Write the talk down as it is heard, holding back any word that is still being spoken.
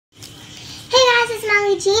guys, it's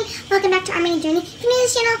Molly Jean. Welcome back to our mini journey. If you're new to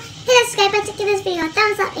this channel, hit that subscribe button, give this video a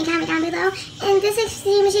thumbs up, and comment down below. And this is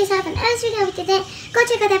the machine stuff and other video we did it. Go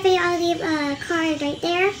check out that video. I'll leave a card right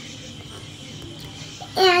there.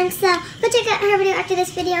 And so go check out her video after this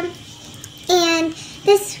video. And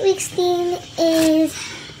this week's theme is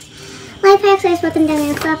life hacks. I just put them down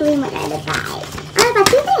there probably what I would buy. I bought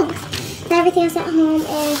two things. So everything else at home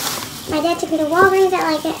is my dad took me to Walgreens at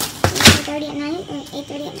like 9:30 at night or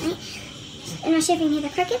 8:30 at night. I'm not sure if you can hear the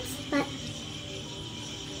crickets, but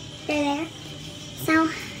they're there. So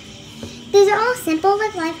these are all simple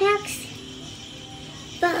like life hacks,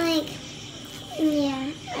 but like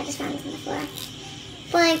yeah, I just found them on the floor.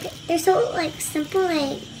 But like they're so like simple,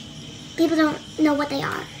 like people don't know what they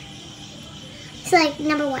are. So like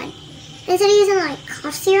number one, instead of using like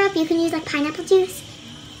cough syrup, you can use like pineapple juice.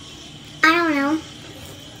 I don't know.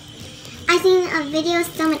 I seen a video of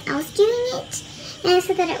someone else doing it, and it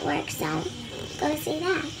said that it works, so go see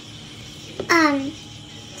that.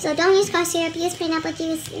 So don't use cough syrup, use pineapple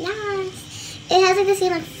juice. Yes. It has like the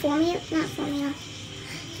same like formula,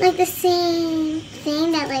 like the same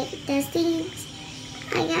thing that like does things,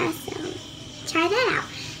 I guess. So try that out,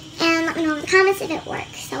 and let me know in the comments if it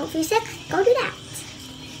works. So if you're sick, go do that.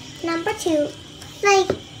 Number two, like,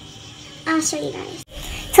 I'll show you guys.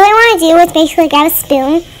 So what I want to do is basically grab a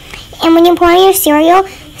spoon, and when you pour in your cereal,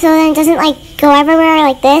 so then it doesn't like go everywhere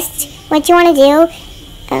like this, what you want to do,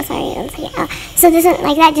 so it doesn't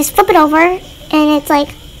like that, just flip it over, and it's like.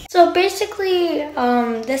 So basically,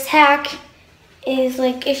 this hack is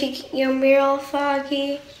like if you get your mirror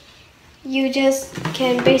foggy, you just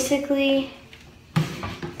can basically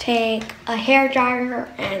take a hair dryer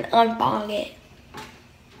and unbog it.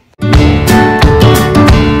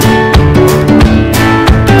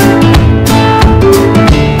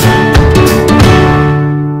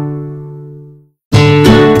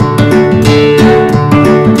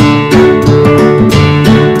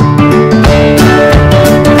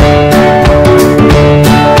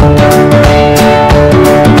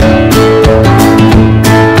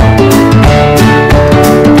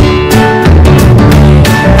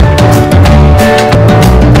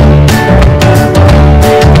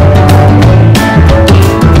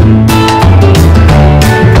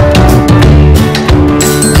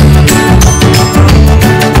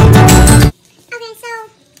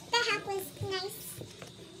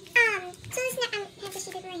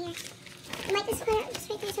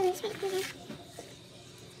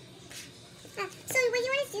 So what you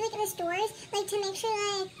want to do like in the stores, like to make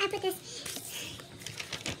sure like I put this,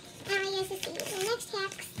 yes, this is the next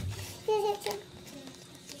hacks. Here's it too.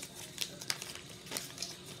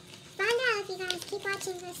 Find out if you guys keep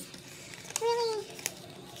watching this really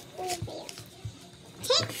weird video.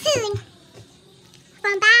 Take food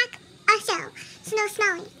from back or so no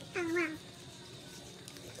smelling. Oh wow.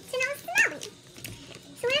 So no smelling.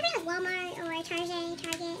 So whenever you're at Walmart or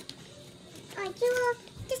Target or Jewel,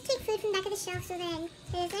 just take food from the back of the shelf so then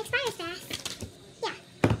it doesn't expire fast. Yeah.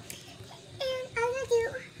 And I'm going to do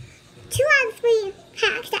 2 out of 3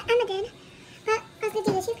 hacks that Emma did. But I was going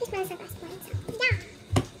to do the toothpaste medicine last morning, so yeah.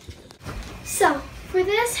 So, for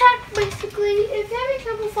this hack, basically, if you're having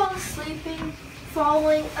trouble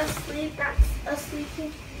falling asleep, not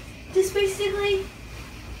sleeping, just basically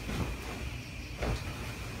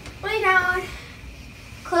lay down,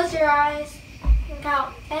 close your eyes, and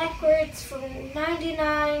count backwards from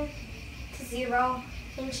 99 to 0,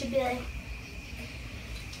 and it should be like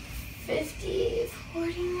 50,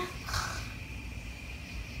 40.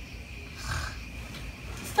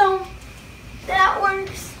 So that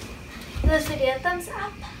works. This video, thumbs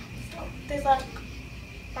up. So there's like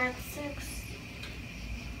 5, 6.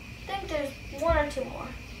 I think there's 1 or 2 more.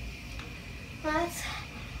 Let's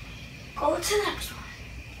go to the next one.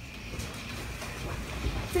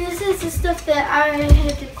 This is the stuff that I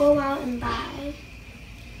had to go out and buy.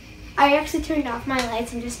 I actually turned off my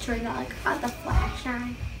lights and just turned on the flash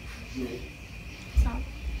on. So,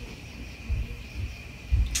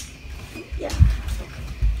 yeah.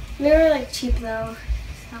 They were like cheap though.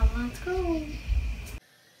 So let's go.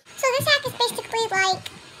 So this hack is basically like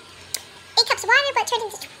 8 cups of water but turned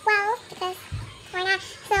into 12 because why not?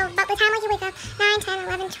 So but by the time like you wake up, 9, 10,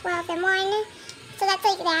 11, 12, then 1. So that's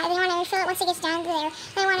like that. They want to refill it once it gets down to there.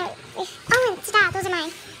 They want to, oh, stop, those are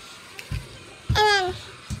mine. And then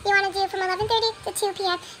you want to do from 11:30 to 2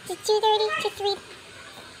 p.m. to 2:30 to 3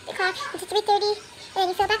 o'clock to 3:30. And then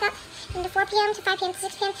you fill back up into 4 p.m. to 5 p.m. to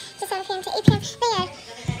 6 p.m. to 7 p.m. to 8 p.m. There.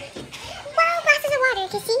 12 glasses of water.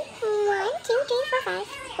 Can you see? 1, 2, 3, 4, 5.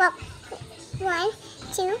 Well, 1,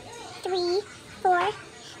 2, 3, 4,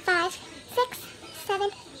 5, 6, 7,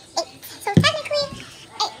 8. So technically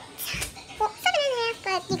 8. Well, 7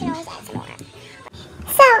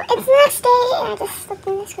 I just slipped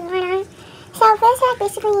in this one right on. So for this hack,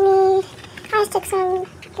 basically you need, I just took some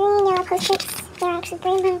green yellow post-its. They're actually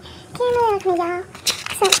green, but can't really look at yellow.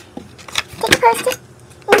 So take a post-it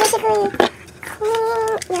and basically clean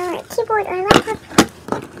your keyboard or laptop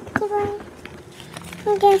keyboard.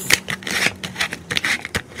 And just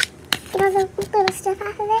get all the little stuff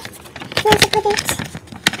off of it. Then to put it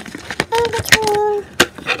in between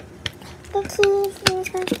the keys and this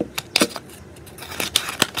one.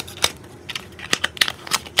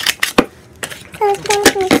 So it's going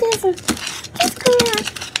between the keys and just clean it off.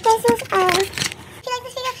 This is if you like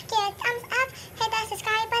this video, give it a thumbs up, hit that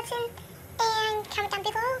subscribe button, and comment down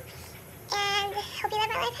below. And hope you love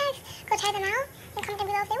my life hacks. Go try them out and comment down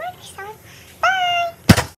below if they work. So, bye!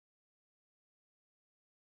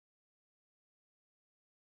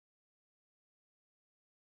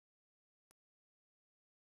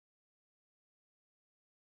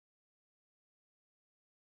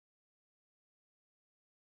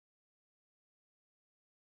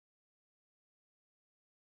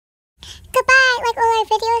 Goodbye, like all our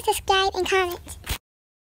videos, subscribe, and comment.